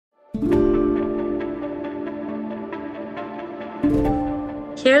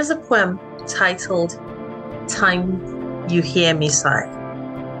Here's a poem titled Time You Hear Me Sigh.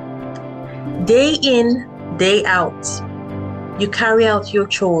 Day in, day out, you carry out your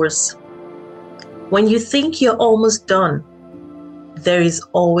chores. When you think you're almost done, there is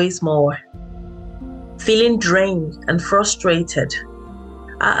always more. Feeling drained and frustrated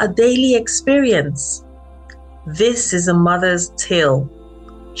are a daily experience. This is a mother's tale,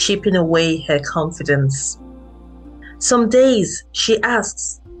 chipping away her confidence. Some days she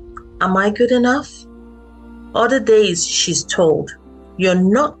asks, am I good enough? Other days she's told, you're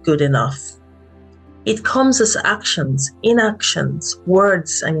not good enough. It comes as actions, inactions,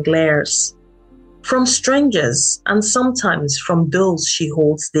 words and glares. From strangers and sometimes from those she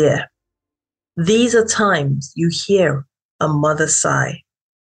holds dear. These are times you hear a mother sigh.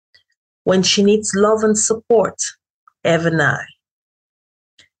 When she needs love and support, ever nigh.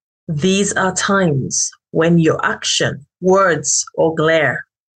 These are times when your action, words, or glare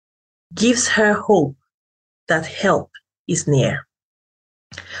gives her hope that help is near.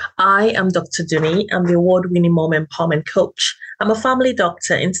 I am Dr. Duni. I'm the award-winning mom empowerment coach. I'm a family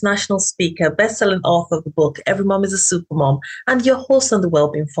doctor, international speaker, best-selling author of the book, Every Mom is a Super Mom, and your host on the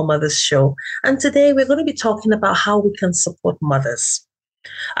Wellbeing for Mothers show. And today we're going to be talking about how we can support mothers.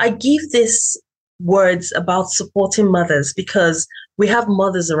 I give these words about supporting mothers because we have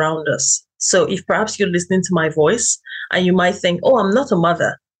mothers around us. So if perhaps you're listening to my voice and you might think, oh, I'm not a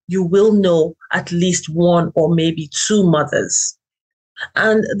mother, you will know at least one or maybe two mothers.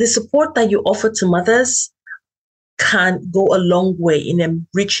 And the support that you offer to mothers can go a long way in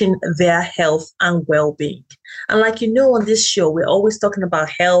enriching their health and well-being. And like you know, on this show, we're always talking about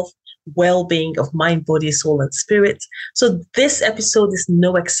health, well-being of mind, body, soul, and spirit. So this episode is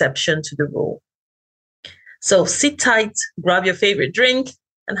no exception to the rule. So sit tight, grab your favorite drink,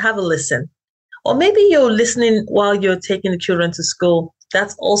 and have a listen. Or maybe you're listening while you're taking the children to school.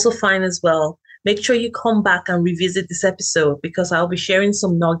 That's also fine as well. Make sure you come back and revisit this episode because I'll be sharing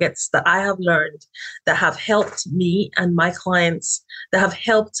some nuggets that I have learned that have helped me and my clients, that have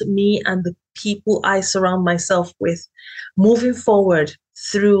helped me and the people I surround myself with moving forward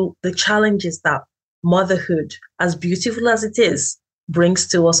through the challenges that motherhood, as beautiful as it is, brings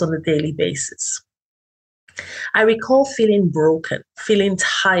to us on a daily basis. I recall feeling broken, feeling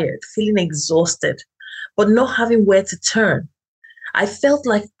tired, feeling exhausted, but not having where to turn. I felt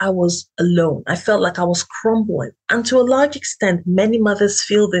like I was alone. I felt like I was crumbling. And to a large extent, many mothers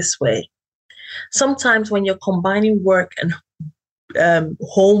feel this way. Sometimes when you're combining work and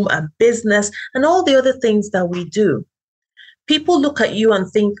home and business and all the other things that we do, people look at you and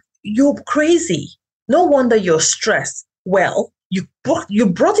think, you're crazy. No wonder you're stressed. Well, you brought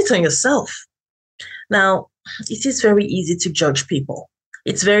it on yourself. Now, it is very easy to judge people.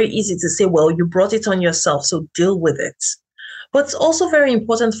 It's very easy to say, well, you brought it on yourself, so deal with it. But it's also very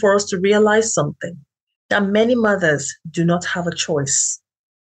important for us to realize something, that many mothers do not have a choice.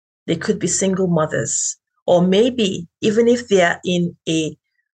 They could be single mothers, or maybe even if they are in a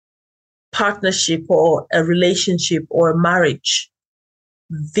partnership or a relationship or a marriage,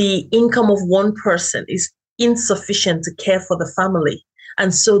 the income of one person is insufficient to care for the family.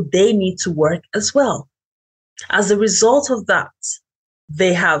 And so they need to work as well. As a result of that,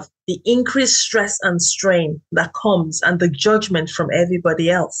 they have the increased stress and strain that comes and the judgment from everybody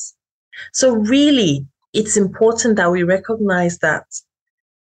else. So really, it's important that we recognize that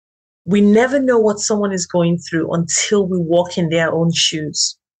we never know what someone is going through until we walk in their own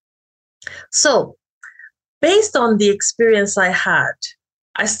shoes. So based on the experience I had,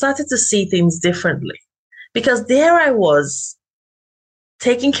 I started to see things differently because there I was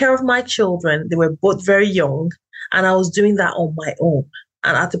taking care of my children. They were both very young and I was doing that on my own.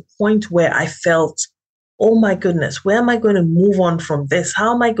 And at the point where I felt, oh my goodness, where am I going to move on from this?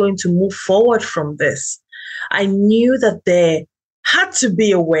 How am I going to move forward from this? I knew that there had to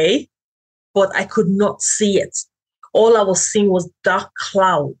be a way, but I could not see it. All I was seeing was dark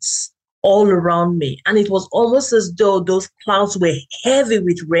clouds all around me. And it was almost as though those clouds were heavy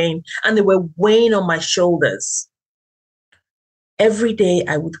with rain and they were weighing on my shoulders. Every day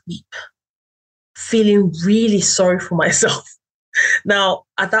I would weep, feeling really sorry for myself. Now,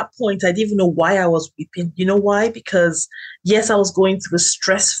 at that point, I didn't even know why I was weeping. You know why? Because yes, I was going through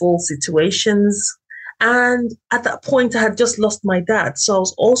stressful situations. And at that point, I had just lost my dad. So I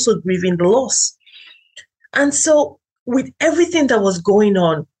was also grieving the loss. And so with everything that was going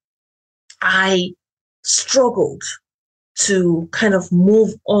on, I struggled to kind of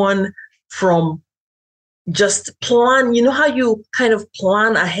move on from just plan. You know how you kind of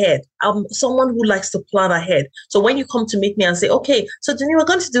plan ahead? I'm someone who likes to plan ahead. So when you come to meet me and say, okay, so Jenny, we're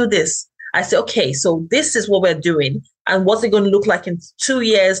going to do this. I say, okay, so this is what we're doing. And what's it going to look like in 2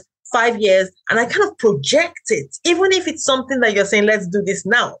 years, 5 years? And I kind of project it, even if it's something that you're saying, let's do this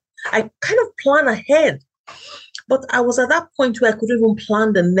now. I kind of plan ahead. But I was at that point where I couldn't even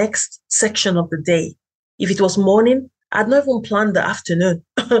plan the next section of the day. If it was morning, I'd not even planned the afternoon.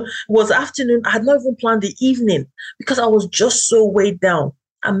 It was afternoon, I had not even planned the evening because I was just so weighed down.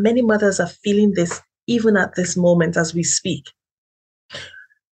 And many mothers are feeling this even at this moment as we speak.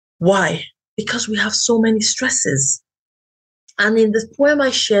 Why? Because we have so many stresses. And in the poem I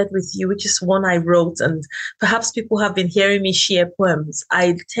shared with you, which is one I wrote, and perhaps people have been hearing me share poems,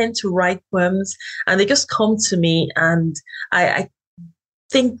 I tend to write poems and they just come to me. And I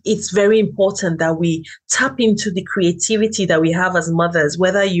think it's very important that we tap into the creativity that we have as mothers,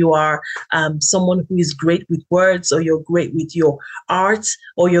 whether you are someone who is great with words, or you're great with your art,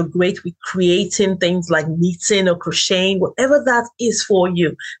 or you're great with creating things like knitting or crocheting, whatever that is for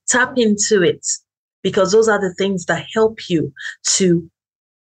you, tap into it, because those are the things that help you to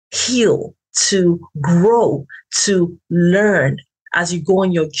heal, to grow, to learn as you go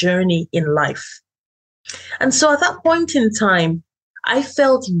on your journey in life. And so at that point in time, I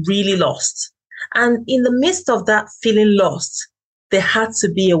felt really lost. And in the midst of that feeling lost, there had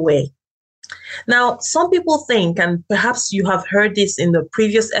to be a way. Now, some people think, and perhaps you have heard this in the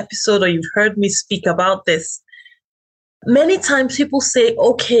previous episode, or you've heard me speak about this. Many times people say,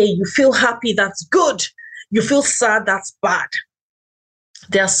 okay, you feel happy, that's good. You feel sad, that's bad.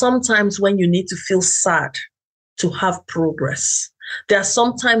 There are some times when you need to feel sad to have progress. There are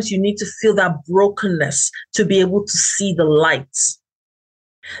sometimes you need to feel that brokenness to be able to see the light.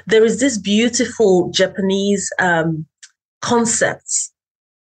 There is this beautiful Japanese concept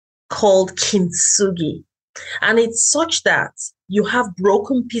called kintsugi. And it's such that you have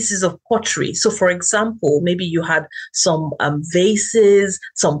broken pieces of pottery. So for example, maybe you had some vases,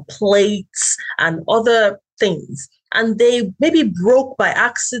 some plates, and other things, and they maybe broke by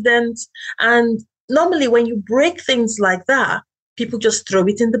accident. And normally when you break things like that, people just throw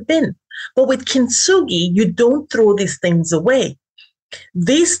it in the bin. But with kintsugi, you don't throw these things away.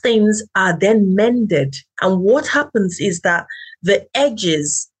 These things are then mended. And what happens is that the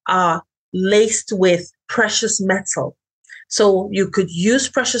edges are laced with precious metal. So you could use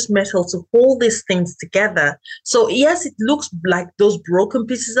precious metal to hold these things together. So yes, it looks like those broken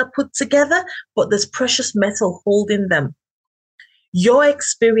pieces are put together, but there's precious metal holding them. Your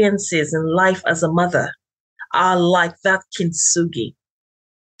experiences in life as a mother are like that kintsugi.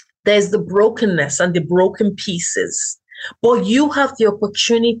 There's the brokenness and the broken pieces. But you have the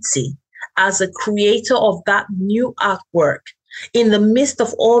opportunity as a creator of that new artwork, in the midst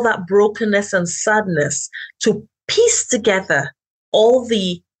of all that brokenness and sadness, to piece together all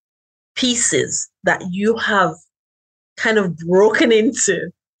the pieces that you have kind of broken into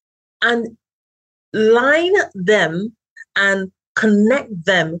and line them and connect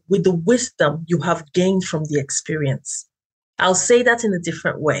them with the wisdom you have gained from the experience. I'll say that in a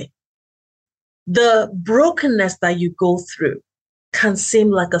different way. The brokenness that you go through can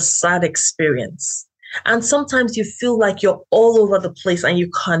seem like a sad experience. And sometimes you feel like you're all over the place and you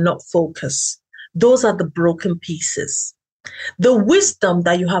cannot focus. Those are the broken pieces. The wisdom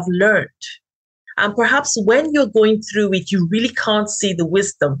that you have learned, and perhaps when you're going through it, you really can't see the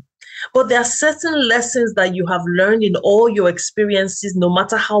wisdom. But there are certain lessons that you have learned in all your experiences, no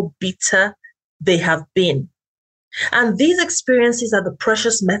matter how bitter they have been. And these experiences are the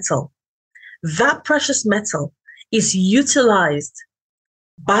precious metal. That precious metal is utilized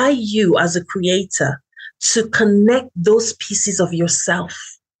by you as a creator to connect those pieces of yourself.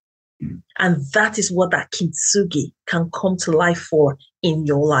 And that is what that kintsugi can come to life for in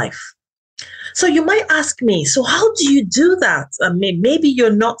your life. So you might ask me, so how do you do that? Maybe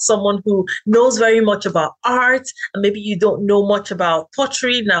you're not someone who knows very much about art, and maybe you don't know much about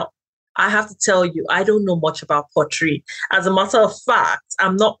pottery. Now, I have to tell you, I don't know much about pottery. As a matter of fact,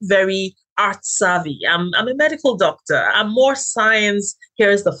 I'm not very art savvy. I'm a medical doctor. I'm more science.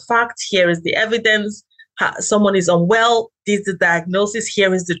 Here is the fact. Here is the evidence. Someone is unwell. This is the diagnosis.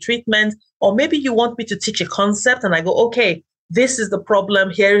 Here is the treatment. Or maybe you want me to teach a concept and I go, okay, this is the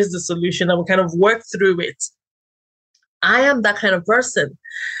problem. Here is the solution. And we kind of work through it. I am that kind of person.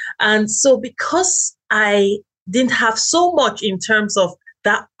 And so because I didn't have so much in terms of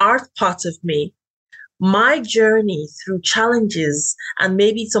that art part of me, my journey through challenges and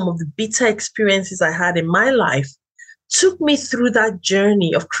maybe some of the bitter experiences I had in my life took me through that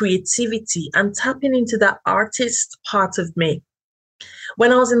journey of creativity and tapping into that artist part of me.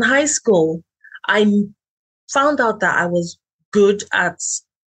 When I was in high school, I found out that I was good at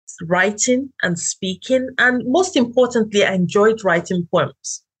writing and speaking, and most importantly, I enjoyed writing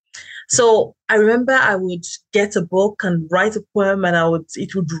poems. So I remember I would get a book and write a poem and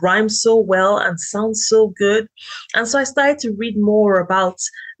it would rhyme so well and sound so good. And so I started to read more about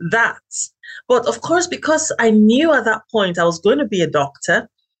that. But of course, because I knew at that point I was going to be a doctor,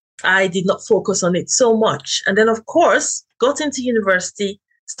 I did not focus on it so much. And then, of course, got into university,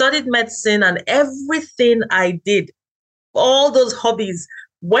 studied medicine, and everything I did, all those hobbies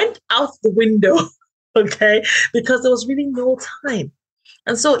went out the window, okay, because there was really no time.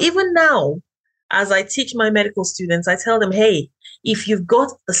 And so even now, as I teach my medical students, I tell them, hey, if you've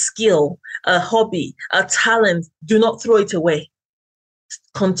got a skill, a hobby, a talent, do not throw it away.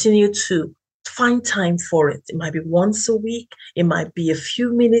 Continue to find time for it. It might be once a week, it might be a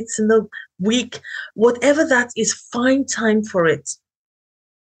few minutes in the week, whatever that is, find time for it.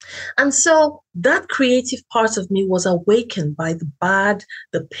 And so that creative part of me was awakened by the bad,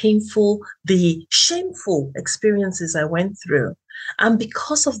 the painful, the shameful experiences I went through. And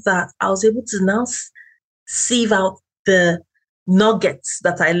because of that, I was able to now sieve out the nuggets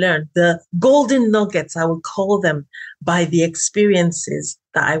that I learned, the golden nuggets, I would call them, by the experiences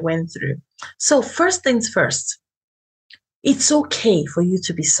that I went through. So first things first, it's okay for you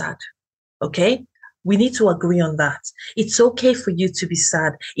to be sad, okay? We need to agree on that. It's okay for you to be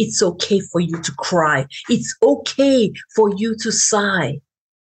sad. It's okay for you to cry. It's okay for you to sigh.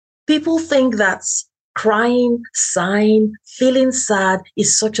 People think that crying, sighing, feeling sad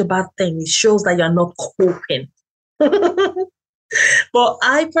is such a bad thing. It shows that you're not coping. But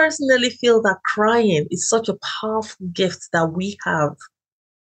I personally feel that crying is such a powerful gift that we have.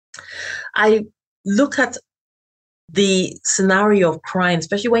 I look at the scenario of crying,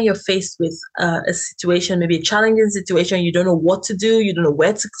 especially when you're faced with a situation, maybe a challenging situation, you don't know what to do, you don't know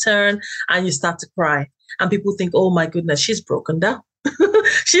where to turn, and you start to cry. And people think, oh my goodness, she's broken down.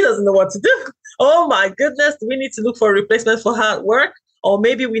 She doesn't know what to do. Oh my goodness, we need to look for a replacement for her at work, or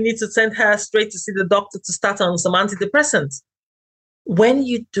maybe we need to send her straight to see the doctor to start on some antidepressants. When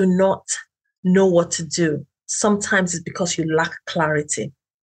you do not know what to do, sometimes it's because you lack clarity.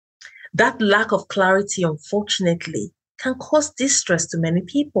 That lack of clarity, unfortunately, can cause distress to many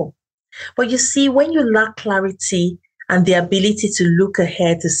people. But you see, when you lack clarity and the ability to look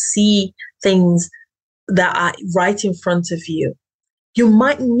ahead to see things that are right in front of you, you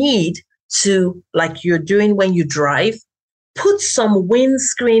might need to, like you're doing when you drive, put some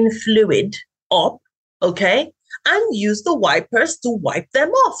windscreen fluid up, okay? And use the wipers to wipe them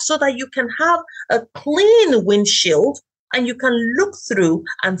off so that you can have a clean windshield and you can look through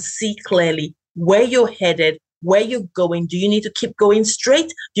and see clearly where you're headed, where you're going. Do you need to keep going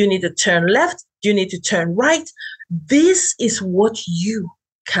straight? Do you need to turn left? Do you need to turn right? This is what you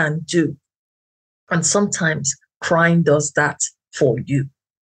can do. And sometimes crying does that for you.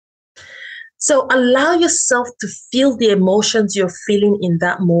 So allow yourself to feel the emotions you're feeling in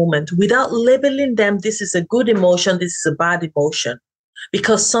that moment without labeling them. This is a good emotion. This is a bad emotion.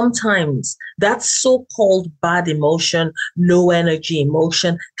 Because sometimes that so-called bad emotion, low energy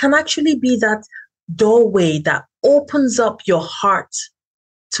emotion can actually be that doorway that opens up your heart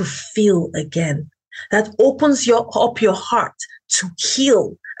to feel again, that opens up your heart to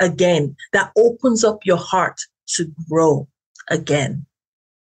heal again, that opens up your heart to grow again.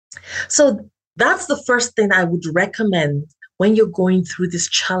 So that's the first thing I would recommend when you're going through these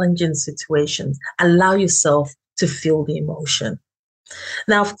challenging situations. Allow yourself to feel the emotion.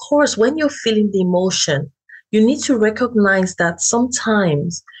 Now, of course, when you're feeling the emotion, you need to recognize that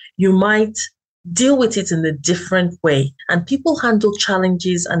sometimes you might deal with it in a different way. And people handle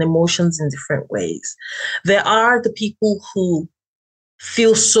challenges and emotions in different ways. There are the people who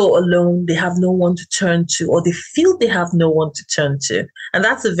feel so alone, they have no one to turn to, or they feel they have no one to turn to. And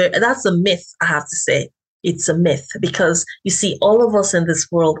that's a myth, I have to say. It's a myth because you see, all of us in this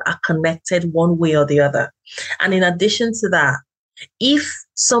world are connected one way or the other. And in addition to that, if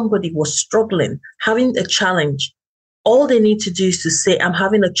somebody was struggling, having a challenge, all they need to do is to say, I'm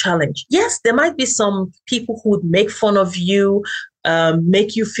having a challenge. Yes, there might be some people who would make fun of you,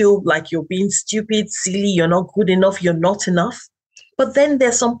 make you feel like you're being stupid, silly, you're not good enough, you're not enough. But then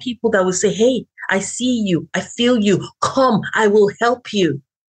there's some people that will say, hey, I see you, I feel you, come, I will help you.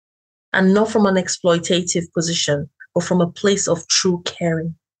 And not from an exploitative position, but from a place of true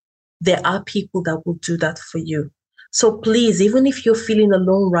caring. There are people that will do that for you. So please, even if you're feeling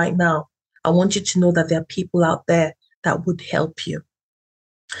alone right now, I want you to know that there are people out there that would help you.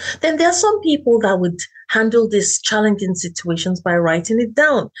 Then there are some people that would handle these challenging situations by writing it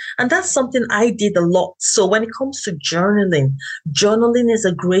down. And that's something I did a lot. So when it comes to journaling, journaling is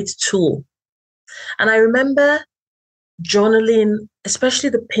a great tool. And I remember journaling, especially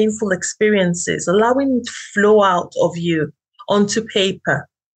the painful experiences, allowing it to flow out of you onto paper.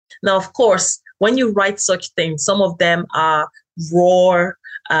 Now, of course, when you write such things, some of them are raw,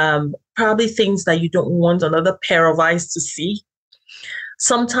 probably things that you don't want another pair of eyes to see.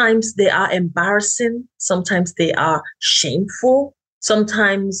 Sometimes they are embarrassing, sometimes they are shameful,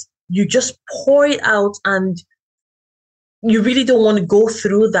 sometimes you just pour it out and you really don't want to go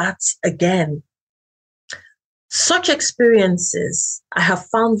through that again. Such experiences I have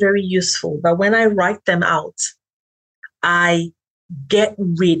found very useful, but when I write them out, I get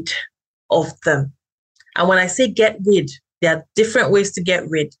rid of them. And when I say get rid, there are different ways to get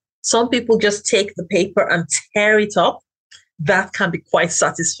rid. Some people just take the paper and tear it up. That can be quite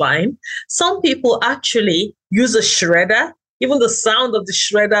satisfying. Some people actually use a shredder. Even the sound of the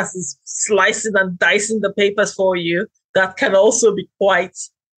shredder is slicing and dicing the papers for you. That can also be quite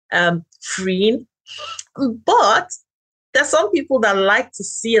freeing. But there's some people that like to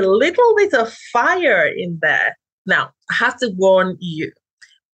see a little bit of fire in there. Now, I have to warn you.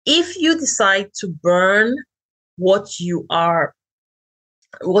 If you decide to burn what you have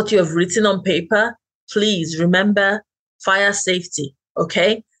written on paper, please remember fire safety,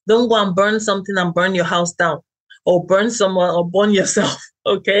 okay? Don't go and burn something and burn your house down or burn someone or burn yourself,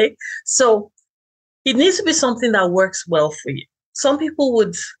 okay? So it needs to be something that works well for you. Some people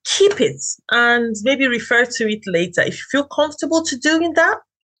would keep it and maybe refer to it later. If you feel comfortable to doing that,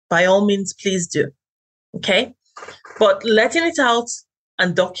 by all means, please do, okay? But letting it out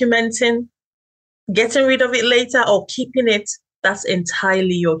and documenting, getting rid of it later or keeping it, that's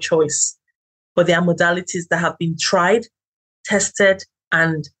entirely your choice. But there are modalities that have been tried, tested,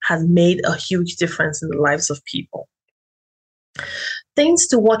 and has made a huge difference in the lives of people. Things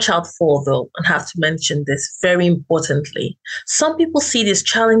to watch out for, though, and have to mention this very importantly. Some people see these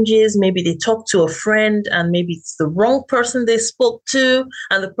challenges, maybe they talk to a friend and maybe it's the wrong person they spoke to,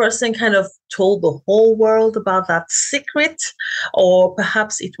 and the person kind of told the whole world about that secret, or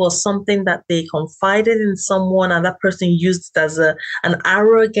perhaps it was something that they confided in someone and that person used it as an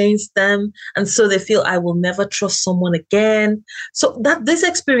arrow against them. And so they feel, I will never trust someone again. So that these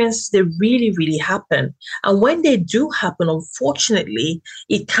experiences, they really, really happen. And when they do happen, unfortunately,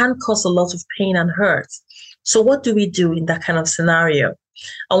 it can cause a lot of pain and hurt. So what do we do in that kind of scenario?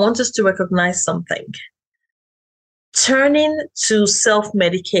 I want us to recognize something. Turning to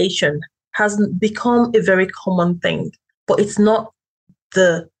self-medication has become a very common thing, but it's not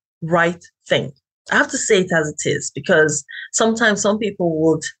the right thing. I have to say it as it is, because sometimes some people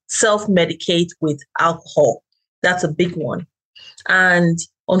would self-medicate with alcohol. That's a big one. And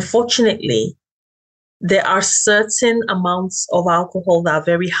unfortunately, there are certain amounts of alcohol that are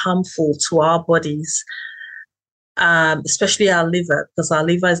very harmful to our bodies, especially our liver, because our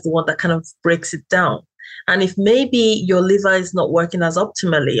liver is the one that kind of breaks it down. And if maybe your liver is not working as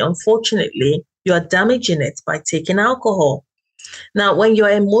optimally, unfortunately, you are damaging it by taking alcohol. Now, when you're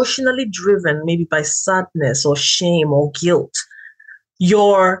emotionally driven, maybe by sadness or shame or guilt,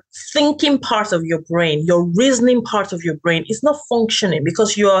 your thinking part of your brain, your reasoning part of your brain is not functioning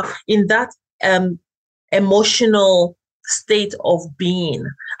because you're in that emotional state of being,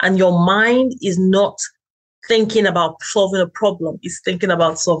 and your mind is not thinking about solving a problem, it's thinking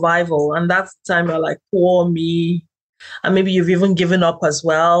about survival. And that's the time you're like, poor me. And maybe you've even given up as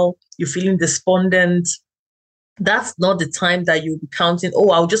well. You're feeling despondent. That's not the time that you'll be counting, oh,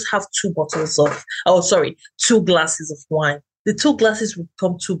 I'll just have 2 glasses of wine. The 2 glasses will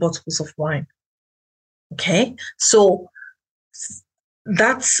become 2 bottles of wine. Okay? So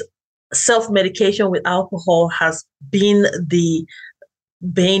that's self-medication with alcohol has been the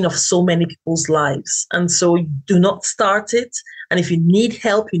bane of so many people's lives. And so do not start it. And if you need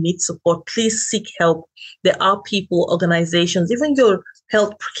help, you need support, please seek help. There are people, organizations, even your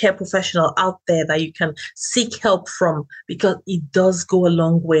healthcare professional out there that you can seek help from, because it does go a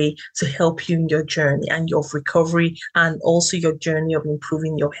long way to help you in your journey and your recovery, and also your journey of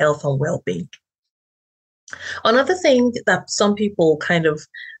improving your health and well-being. Another thing that some people kind of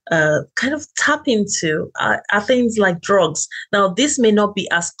tap into are things like drugs. Now, this may not be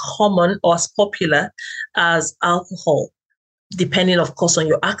as common or as popular as alcohol, depending, of course, on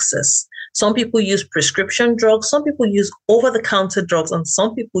your access. Some people use prescription drugs, some people use over-the-counter drugs, and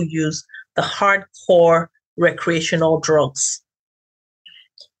some people use the hardcore recreational drugs.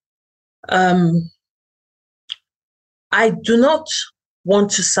 I do not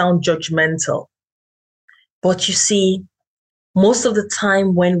want to sound judgmental, but you see, most of the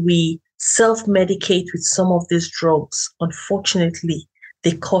time when we self-medicate with some of these drugs, unfortunately,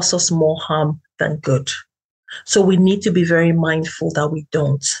 they cause us more harm than good. So we need to be very mindful that we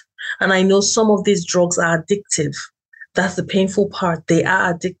don't. And I know some of these drugs are addictive. That's the painful part. They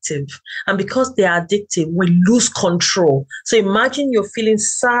are addictive. And because they are addictive, we lose control. So imagine you're feeling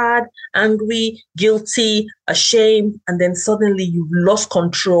sad, angry, guilty, ashamed, and then suddenly you've lost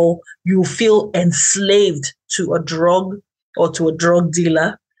control. You feel enslaved to a drug or to a drug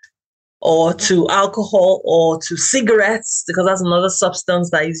dealer or to alcohol or to cigarettes, because that's another substance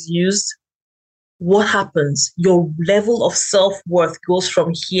that is used. What happens? Your level of self-worth goes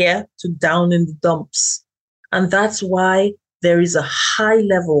from here to down in the dumps. And that's why there is a high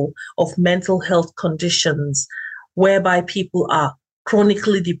level of mental health conditions whereby people are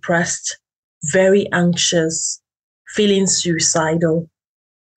chronically depressed, very anxious, feeling suicidal.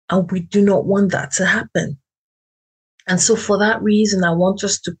 And we do not want that to happen. And so for that reason, I want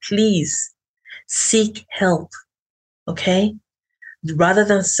us to please seek help, okay? Rather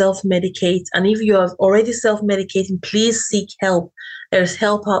than self-medicate. And if you are already self-medicating, please seek help. There's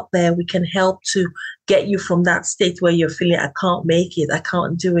help out there. We can help to get you from that state where you're feeling, I can't make it, I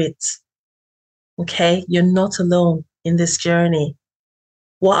can't do it. Okay? You're not alone in this journey.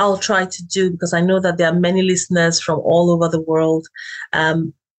 What I'll try to do, because I know that there are many listeners from all over the world,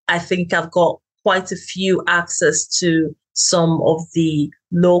 I think I've got quite a few access to some of the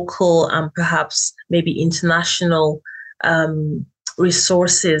local and perhaps maybe international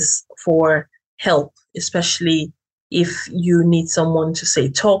resources for help, especially if you need someone to say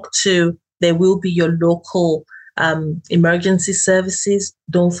talk to. There will be your local emergency services.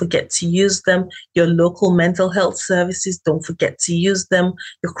 Don't forget to use them. Your local mental health services. Don't forget to use them.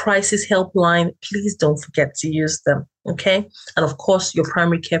 Your crisis helpline. Please don't forget to use them. Okay. And of course, your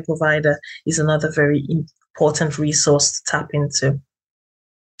primary care provider is another very important resource to tap into.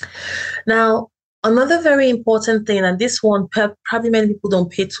 Now, another very important thing, and this one probably many people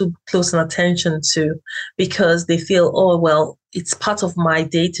don't pay too close an attention to because they feel, oh, well, it's part of my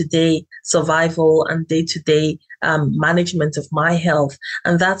day-to-day survival and day-to-day management of my health.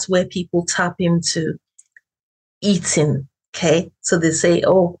 And that's where people tap into eating, okay? So they say,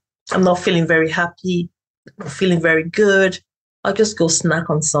 oh, I'm not feeling very happy, I'm feeling very good, I'll just go snack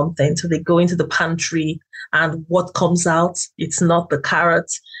on something. So they go into the pantry and what comes out, it's not the carrot,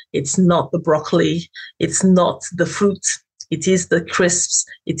 it's not the broccoli, it's not the fruit, it is the crisps,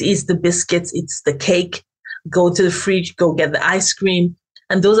 it is the biscuits, it's the cake. Go to the fridge, go get the ice cream.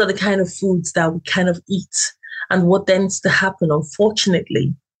 And those are the kind of foods that we kind of eat. And what tends to happen,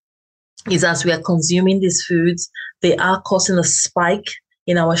 unfortunately, is as we are consuming these foods, they are causing a spike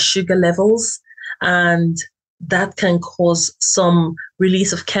in our sugar levels. And that can cause some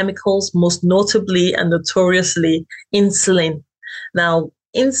release of chemicals, most notably and notoriously insulin. Now,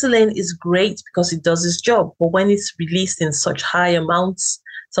 insulin is great because it does its job, but when it's released in such high amounts,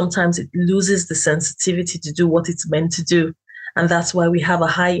 sometimes it loses the sensitivity to do what it's meant to do. And that's why we have a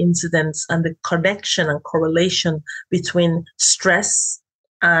high incidence and the connection and correlation between stress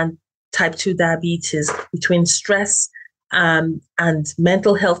and type 2 diabetes, between stress and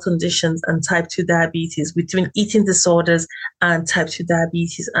mental health conditions and type 2 diabetes, between eating disorders and type 2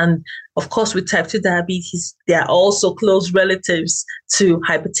 diabetes. And of course, with type 2 diabetes, they are also close relatives to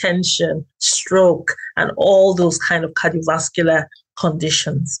hypertension, stroke, and all those kind of cardiovascular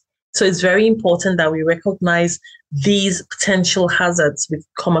conditions. So it's very important that we recognize these potential hazards we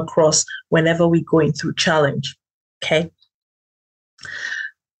come across whenever we're going through challenge. Okay.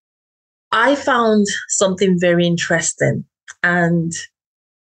 I found something very interesting, and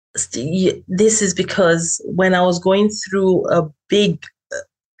this is because when I was going through a big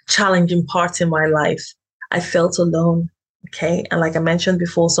challenging part in my life, I felt alone. Okay. And like I mentioned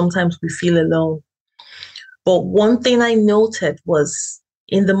before, sometimes we feel alone. But one thing I noted was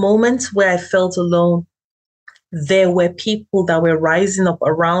in the moments where I felt alone, there were people that were rising up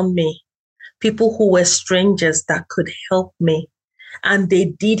around me, people who were strangers that could help me. And they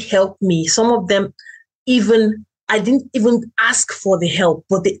did help me. Some of them I didn't even ask for the help,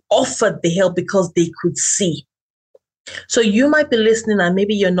 but they offered the help because they could see. So you might be listening and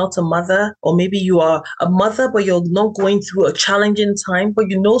maybe you're not a mother, or maybe you are a mother, but you're not going through a challenging time, but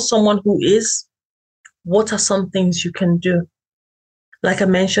you know someone who is. What are some things you can do? Like I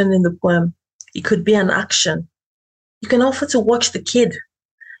mentioned in the poem, it could be an action. You can offer to watch the kid.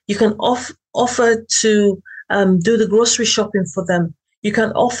 You can offer to do the grocery shopping for them. You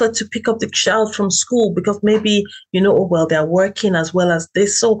can offer to pick up the child from school because maybe, oh, well, they're working as well as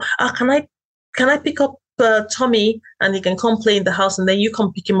this. So can I pick up Tommy and he can come play in the house and then you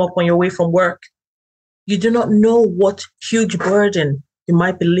come pick him up on your way from work? You do not know what huge burden you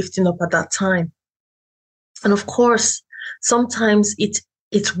might be lifting up at that time. And of course, sometimes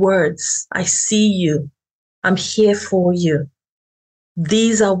it's words. I see you. I'm here for you.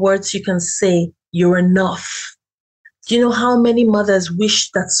 These are words you can say. You're enough. Do you know how many mothers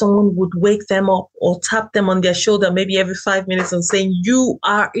wish that someone would wake them up or tap them on their shoulder maybe every 5 minutes and saying, you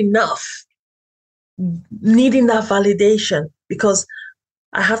are enough, needing that validation? Because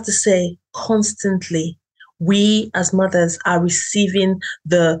I have to say, constantly, we as mothers are receiving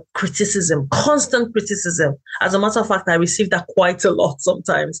the criticism, constant criticism. As a matter of fact, I receive that quite a lot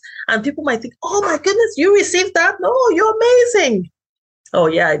sometimes. And people might think, oh my goodness, you received that? No, you're amazing. Oh,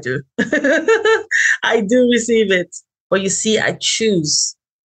 yeah, I do. I do receive it. But you see, I choose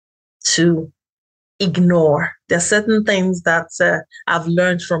to ignore. There are certain things that I've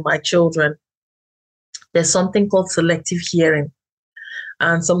learned from my children. There's something called selective hearing,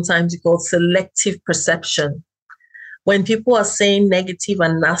 and sometimes it's called selective perception. When people are saying negative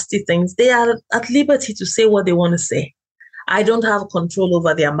and nasty things, they are at liberty to say what they want to say. I don't have control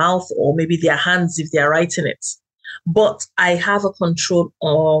over their mouth or maybe their hands if they're writing it, but I have a control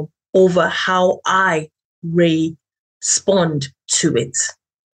over how I respond to it.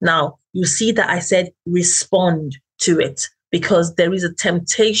 Now, you see that I said respond to it because there is a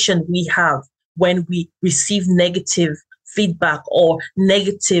temptation we have when we receive negative feedback or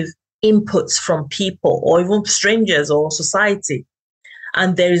negative inputs from people or even strangers or society.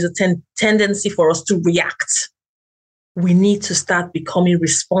 And there is a tendency for us to react. We need to start becoming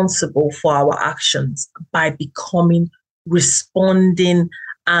responsible for our actions by responding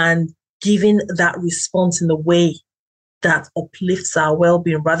and giving that response in a way that uplifts our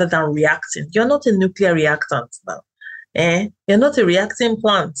well-being rather than reacting. You're not a nuclear reactant now. You're not a reacting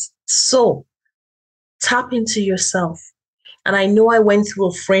plant. So tap into yourself. And I know I went through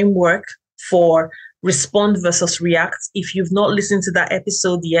a framework for respond versus react. If you've not listened to that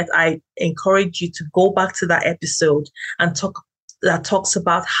episode yet, I encourage you to go back to that episode and talks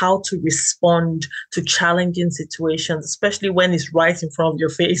about how to respond to challenging situations, especially when it's right in front of your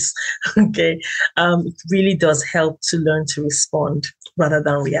face. Okay. It really does help to learn to respond rather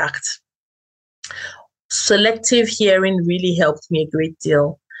than react. Selective hearing really helped me a great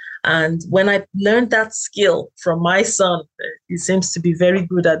deal. And when I learned that skill from my son, he seems to be very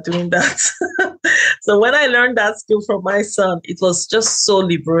good at doing that. So when I learned that skill from my son, it was just so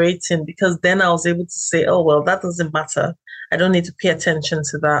liberating because then I was able to say, oh, well, that doesn't matter. I don't need to pay attention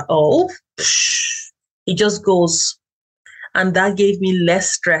to that. Oh, it just goes. And that gave me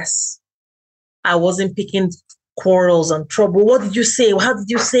less stress. I wasn't picking quarrels and trouble. What did you say? How did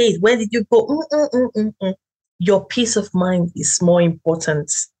you say it? Where did you go? Your peace of mind is more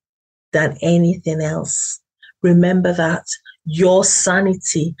important than anything else. Remember that your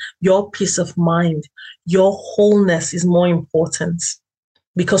sanity, your peace of mind, your wholeness is more important.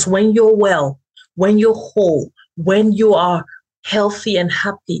 Because when you're well, when you're whole, when you are healthy and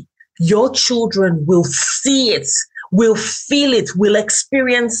happy, your children will see it, will feel it, will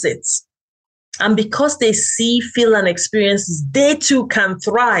experience it. And because they see, feel, and experience this, they too can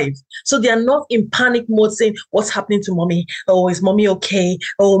thrive. So they are not in panic mode saying, what's happening to mommy? Oh, is mommy okay?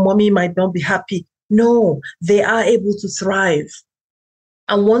 Oh, mommy might not be happy. No, they are able to thrive.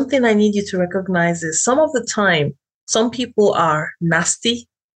 And one thing I need you to recognize is some of the time, some people are nasty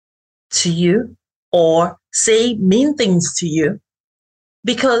to you or say mean things to you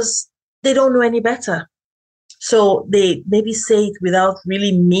because they don't know any better. So they maybe say it without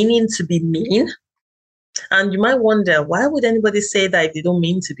really meaning to be mean. And you might wonder, why would anybody say that if they don't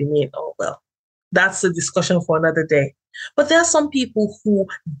mean to be mean? Oh, well, that's a discussion for another day. But there are some people who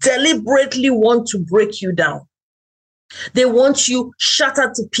deliberately want to break you down. They want you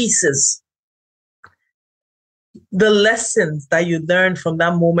shattered to pieces. The lessons that you learned from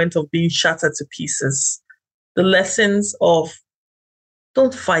that moment of being shattered to pieces, the lessons of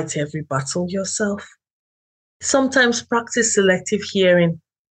don't fight every battle yourself. Sometimes practice selective hearing.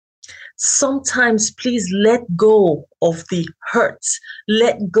 Sometimes please let go of the hurt.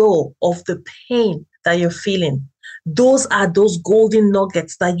 Let go of the pain that you're feeling. Those are those golden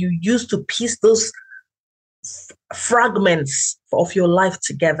nuggets that you use to piece those fragments of your life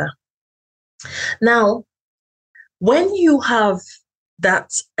together. Now, when you have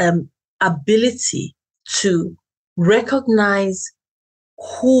that ability to recognize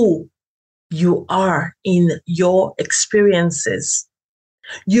who you are in your experiences,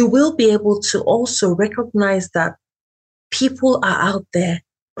 you will be able to also recognize that people are out there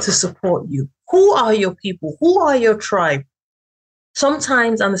to support you. Who are your people? Who are your tribe?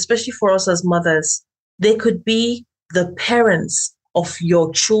 Sometimes, and especially for us as mothers, they could be the parents of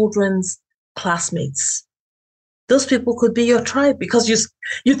your children's classmates. Those people could be your tribe because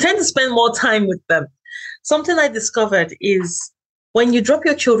you tend to spend more time with them. Something I discovered is when you drop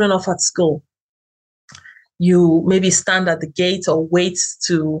your children off at school, you maybe stand at the gate or wait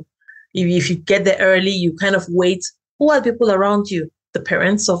to, if you get there early, you kind of wait Who are the people around you? The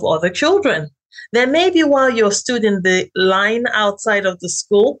parents of other children. Then maybe while you're stood in the line outside of the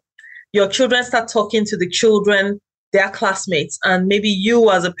school, your children start talking to the children, their classmates, and maybe you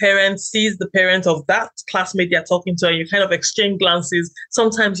as a parent sees the parent of that classmate they're talking to, and you kind of exchange glances.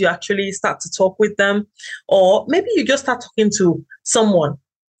 Sometimes you actually start to talk with them, or maybe you just start talking to someone.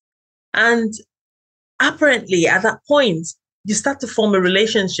 And apparently at that point, you start to form a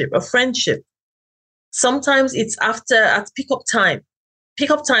relationship, a friendship. Sometimes it's at pickup time.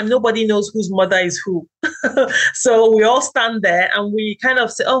 Pickup time, nobody knows whose mother is who. So we all stand there and we kind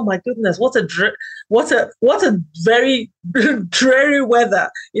of say, "Oh my goodness, what a very dreary weather.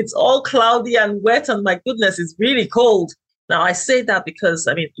 It's all cloudy and wet, and my goodness, it's really cold." Now I say that because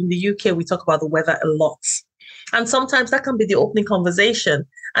I mean in the UK we talk about the weather a lot. And sometimes that can be the opening conversation.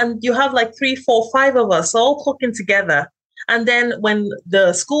 And you have like 3, 4, 5 of us all talking together. And then when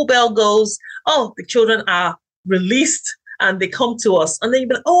the school bell goes, oh, the children are released and they come to us. And then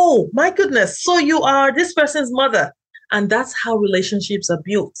you're like, oh, my goodness, so you are this person's mother. And that's how relationships are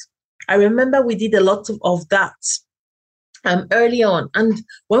built. I remember we did a lot of that early on. And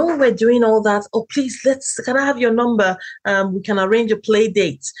when we were doing all that, oh, please, can I have your number? We can arrange a play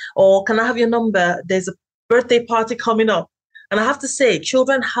date. Or can I have your number? There's a birthday party coming up. And I have to say,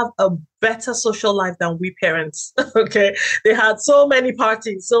 children have a better social life than we parents. Okay. They had so many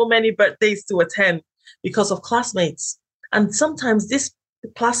parties, so many birthdays to attend because of classmates. And sometimes these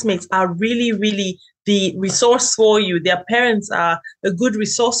classmates are really, really the resource for you. Their parents are a good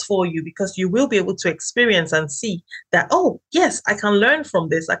resource for you because you will be able to experience and see that, oh, yes, I can learn from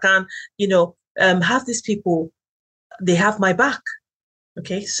this. I can, have these people, they have my back.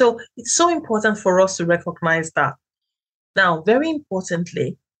 Okay. So it's so important for us to recognize that. Now, very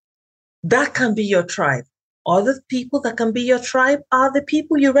importantly, that can be your tribe. Other people that can be your tribe are the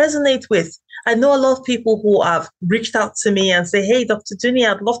people you resonate with. I know a lot of people who have reached out to me and say, hey, Dr. Duni,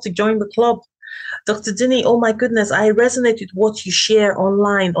 I'd love to join the club. Dr. Duni, oh my goodness, I resonate with what you share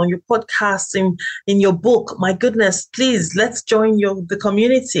online, on your podcast, in your book. My goodness, please, let's join the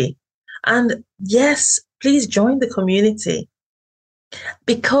community. And yes, please join the community.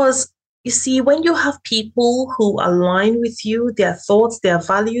 Because you see, when you have people who align with you, their thoughts, their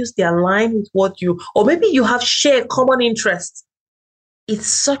values, they align with what you, or maybe you have shared common interests, it's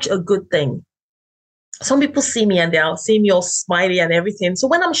such a good thing. Some people see me and they'll see me all smiley and everything. So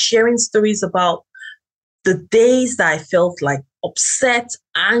when I'm sharing stories about the days that I felt like upset,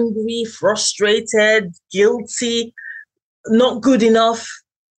 angry, frustrated, guilty, not good enough,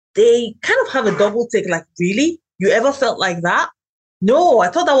 they kind of have a double take, like, really? You ever felt like that? No, I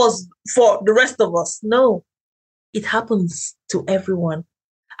thought that was for the rest of us. No, it happens to everyone.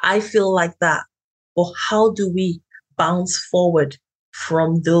 I feel like that. But how do we bounce forward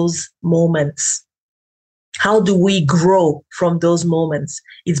from those moments? How do we grow from those moments?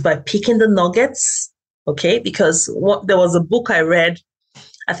 It's by picking the nuggets, okay? Because there was a book I read,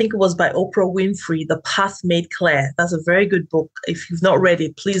 I think it was by Oprah Winfrey, The Path Made Clear. That's a very good book. If you've not read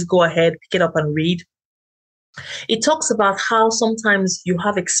it, please go ahead, pick it up and read. It talks about how sometimes you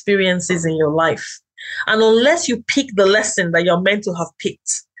have experiences in your life, and unless you pick the lesson that you're meant to have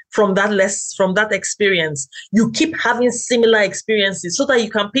picked from that experience, you keep having similar experiences so that you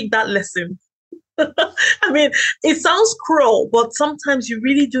can pick that lesson. I mean, it sounds cruel, but sometimes you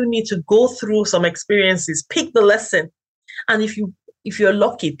really do need to go through some experiences, pick the lesson, and if you're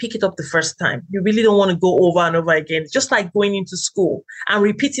lucky, pick it up the first time. You really don't want to go over and over again. It's just like going into school and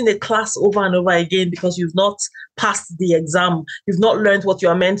repeating the class over and over again because you've not passed the exam. You've not learned what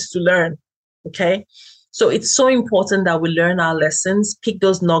you're meant to learn. Okay. So it's so important that we learn our lessons, pick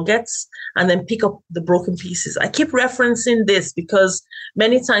those nuggets, and then pick up the broken pieces. I keep referencing this because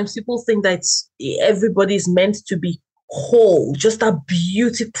many times people think that everybody's meant to be whole, just a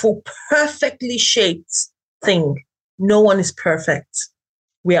beautiful, perfectly shaped thing. No one is perfect.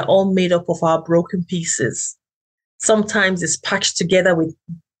 We are all made up of our broken pieces. Sometimes it's patched together with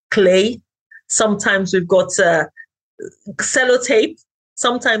clay. Sometimes we've got sellotape.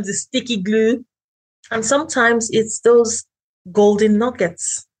 Sometimes it's sticky glue. And sometimes it's those golden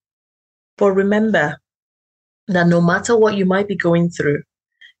nuggets. But remember that no matter what you might be going through,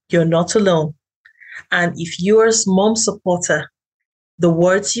 you're not alone. And if you're a mom supporter, the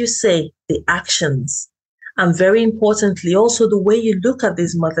words you say, the actions, and very importantly, also the way you look at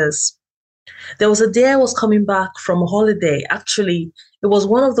these mothers. There was a day I was coming back from a holiday. Actually, it was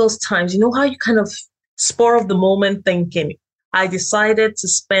one of those times, you know how you kind of spur of the moment thinking. I decided to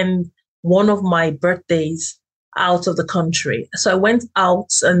spend one of my birthdays out of the country. So I went out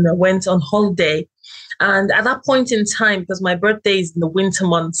and I went on holiday. And at that point in time, because my birthday is in the winter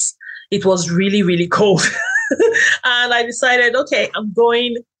months, it was really, really cold. And I decided, okay, I'm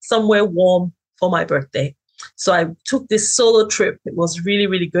going somewhere warm for my birthday. So I took this solo trip. It was really,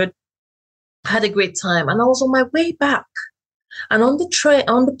 really good. I had a great time. And I was on my way back. And on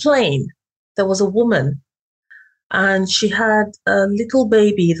the plane, there was a woman and she had a little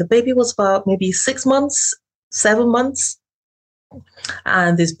baby. The baby was about maybe 6 months, 7 months,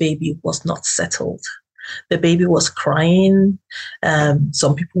 and this baby was not settled. The baby was crying.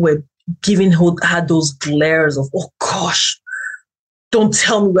 Some people were giving her had those glares of, oh gosh, don't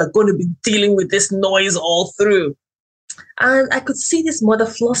tell me we're going to be dealing with this noise all through. And I could see this mother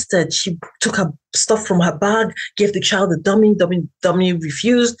flustered. She took her stuff from her bag, gave the child a dummy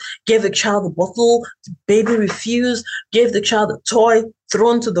refused, gave the child a bottle, the baby refused, gave the child a toy,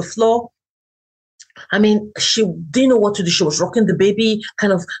 thrown to the floor. I mean, she didn't know what to do. She was rocking the baby,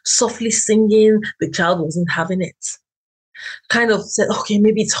 kind of softly singing. The child wasn't having it. Kind of said, okay,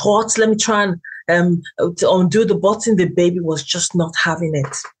 maybe it's hot. Let me try and to undo the button. The baby was just not having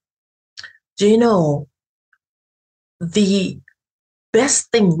it. Do you know, the best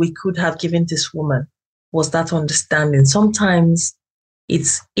thing we could have given this woman was that understanding. Sometimes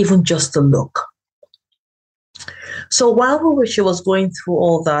it's even just a look. So while she was going through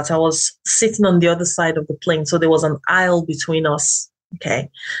all that, I was sitting on the other side of the plane. So there was an aisle between us. Okay.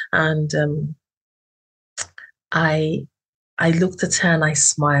 And I looked at her and I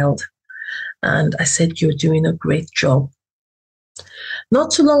smiled and I said, you're doing a great job.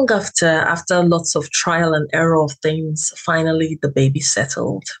 Not too long after lots of trial and error of things, finally the baby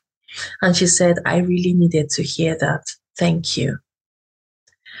settled. And she said, I really needed to hear that. Thank you.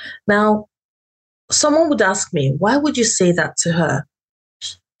 Now, someone would ask me, why would you say that to her?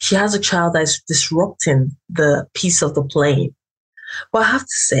 She has a child that is disrupting the peace of the plane. Well, I have to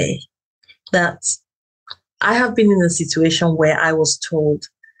say that I have been in a situation where I was told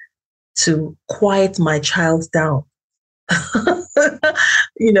to quiet my child down.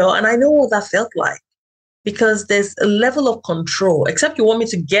 And I know what that felt like, because there's a level of control, except you want me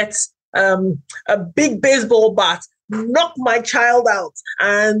to get a big baseball bat, knock my child out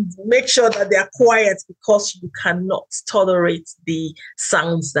and make sure that they're quiet, because you cannot tolerate the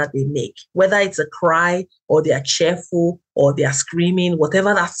sounds that they make, whether it's a cry or they are cheerful or they are screaming,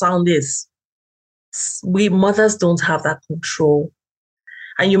 whatever that sound is. We mothers don't have that control.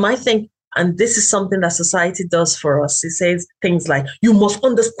 And you might think, and this is something that society does for us. It says things like, you must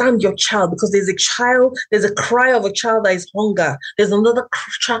understand your child, because there's a cry of a child that is hunger. There's another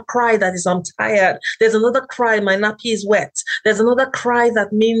cry that is, I'm tired. There's another cry, my nappy is wet. There's another cry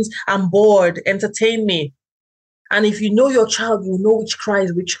that means, I'm bored, entertain me. And if you know your child, you know which cry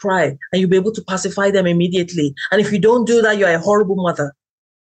is which cry, and you'll be able to pacify them immediately. And if you don't do that, you're a horrible mother.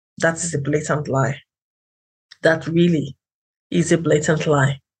 That is a blatant lie. That really is a blatant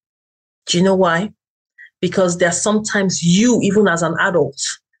lie. Do you know why? Because there's sometimes you, even as an adult,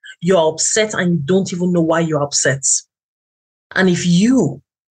 you're upset and you don't even know why you're upset. And if you,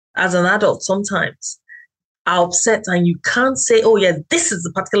 as an adult, sometimes are upset and you can't say, oh yeah, this is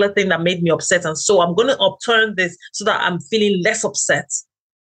the particular thing that made me upset, and so I'm going to upturn this so that I'm feeling less upset.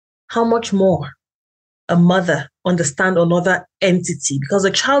 How much more a mother understand another entity? Because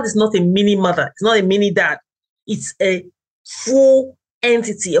a child is not a mini mother. It's not a mini dad. It's a full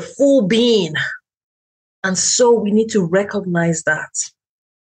entity, a full being. And so we need to recognize that.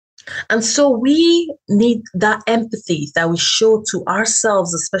 And so we need that empathy that we show to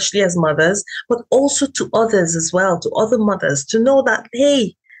ourselves, especially as mothers, but also to others as well, to other mothers, to know that,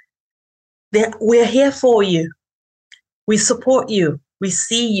 hey, we're here for you. We support you. We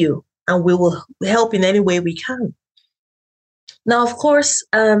see you, and we will help in any way we can. Now, of course,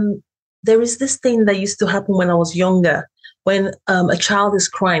 there is this thing that used to happen when I was younger. When a child is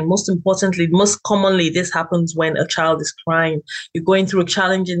crying, most commonly, this happens when a child is crying. You're going through a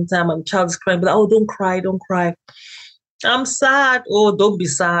challenging time and the child is crying, but oh, don't cry, don't cry. I'm sad. Oh, don't be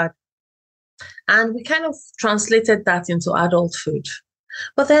sad. And we kind of translated that into adulthood.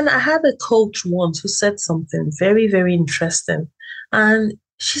 But then I had a coach once who said something very, very interesting. And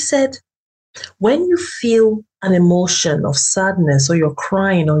she said, when you feel an emotion of sadness, or you're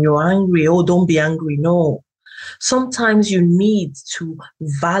crying, or you're angry, oh, don't be angry. No. Sometimes you need to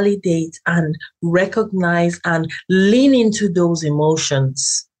validate and recognize and lean into those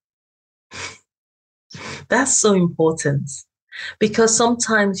emotions. That's so important, because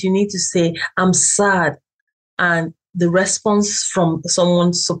sometimes you need to say, I'm sad, and the response from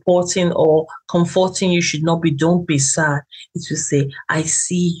someone supporting or comforting you should not be, don't be sad. It will say, I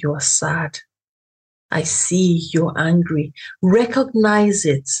see you're sad. I see you're angry. Recognize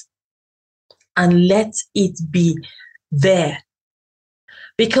it and let it be there.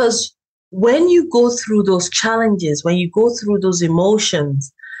 Because when you go through those challenges, when you go through those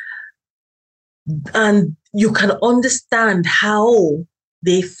emotions, and you can understand how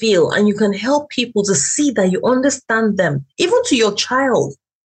they feel, and you can help people to see that you understand them, even to your child,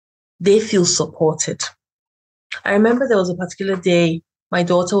 they feel supported. I remember there was a particular day my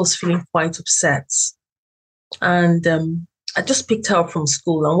daughter was feeling quite upset, and I just picked her up from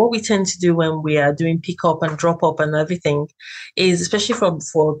school. And what we tend to do when we are doing pick up and drop up and everything is, especially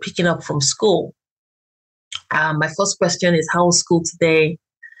for picking up from school, my first question is, how was school today?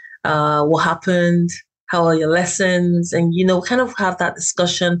 What happened? How are your lessons? And, kind of have that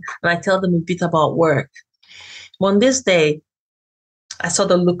discussion. And I tell them a bit about work. On this day, I saw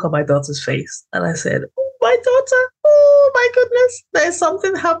the look on my daughter's face and I said, oh, my daughter, oh my goodness, there's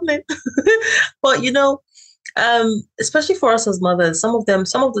something happening. But, especially for us as mothers, some of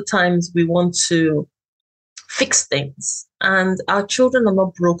the times we want to fix things, and our children are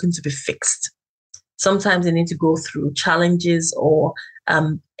not broken to be fixed. Sometimes they need to go through challenges or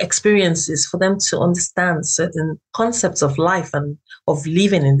experiences for them to understand certain concepts of life and of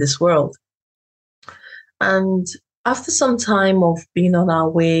living in this world. And after some time of being on our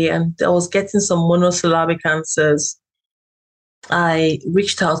way, and I was getting some monosyllabic answers, I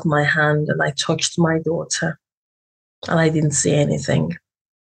reached out my hand and I touched my daughter, and I didn't say anything.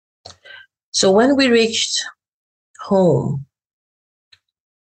 So when we reached home,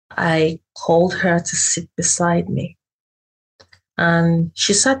 I called her to sit beside me. And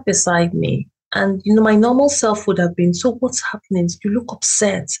she sat beside me. And, my normal self would have been, so what's happening? You look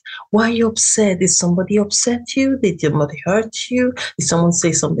upset. Why are you upset? Did somebody upset you? Did somebody hurt you? Did someone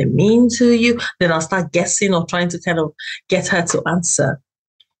say something mean to you? Then I'll start guessing or trying to kind of get her to answer.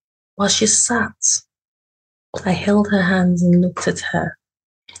 While she sat, I held her hands and looked at her.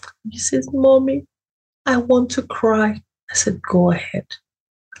 She says, Mommy, I want to cry. I said, go ahead.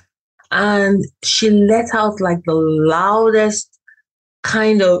 And she let out like the loudest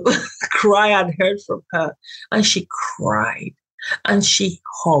kind of cry I'd heard from her. And she cried and she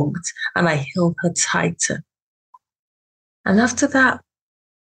hugged, and I held her tighter. And after that,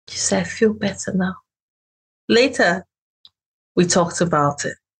 she said, I feel better now. Later, we talked about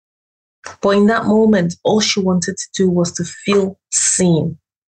it. But in that moment, all she wanted to do was to feel seen,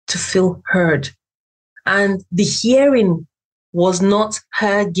 to feel heard. And the hearing was not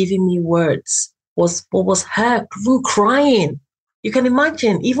her giving me words, was her even crying. You can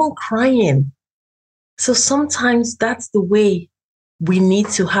imagine, even crying. So sometimes that's the way we need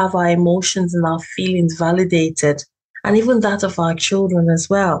to have our emotions and our feelings validated, and even that of our children as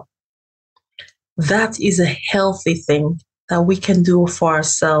well. That is a healthy thing that we can do for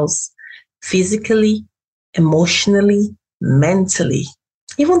ourselves, physically, emotionally, mentally,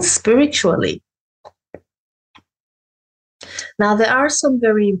 even spiritually. Now, there are some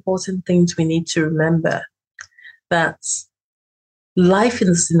very important things we need to remember, that life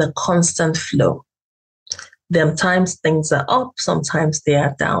is in a constant flow. Sometimes things are up, sometimes they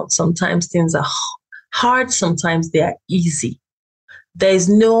are down. Sometimes things are hard, sometimes they are easy. There is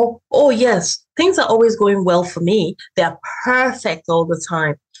no, oh yes, things are always going well for me. They are perfect all the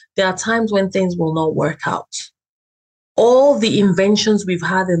time. There are times when things will not work out. All the inventions we've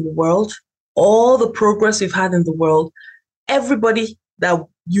had in the world, all the progress we've had in the world, everybody that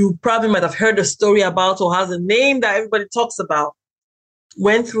you probably might have heard a story about or has a name that everybody talks about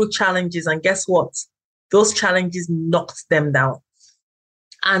went through challenges, and guess what? Those challenges knocked them down.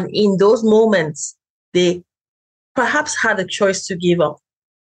 And in those moments, they perhaps had a choice to give up.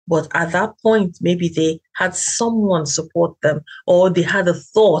 But at that point, maybe they had someone support them, or they had a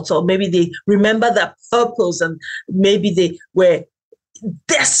thought, or maybe they remember their purpose, and maybe they were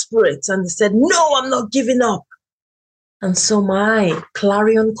desperate and they said, no, I'm not giving up. And so my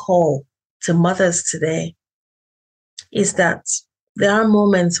clarion call to mothers today is that there are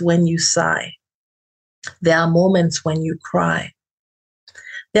moments when you sigh. There are moments when you cry.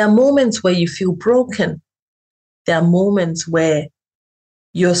 There are moments where you feel broken. There are moments where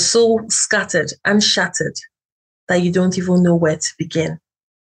you're so scattered and shattered that you don't even know where to begin.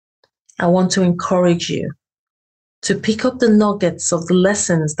 I want to encourage you to pick up the nuggets of the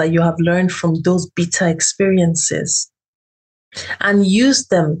lessons that you have learned from those bitter experiences and use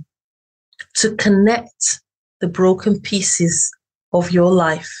them to connect the broken pieces of your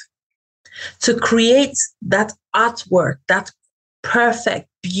life, to create that artwork, that perfect,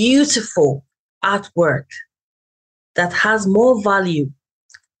 beautiful artwork that has more value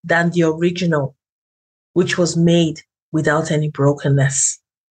than the original, which was made without any brokenness.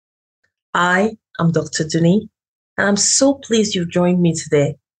 I am Dr. Duni, and I'm so pleased you've joined me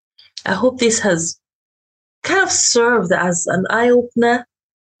today. I hope this has kind of served as an eye-opener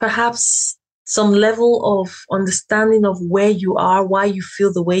perhaps some level of understanding of where you are, why you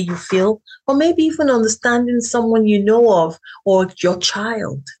feel the way you feel, or maybe even understanding someone you know of or your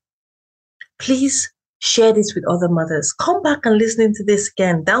child. Please share this with other mothers. Come back and listen to this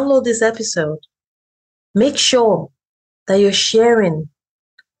again. Download this episode. Make sure that you're sharing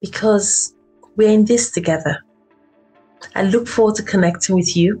because we're in this together. I look forward to connecting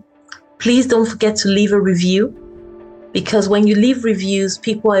with you. Please don't forget to leave a review because when you leave reviews,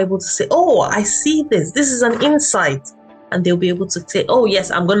 people are able to say, oh, I see this. This is an insight. And they'll be able to say, oh, yes,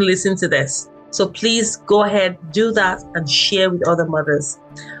 I'm going to listen to this. So please go ahead, do that and share with other mothers.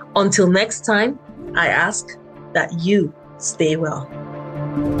 Until next time, I ask that you stay well.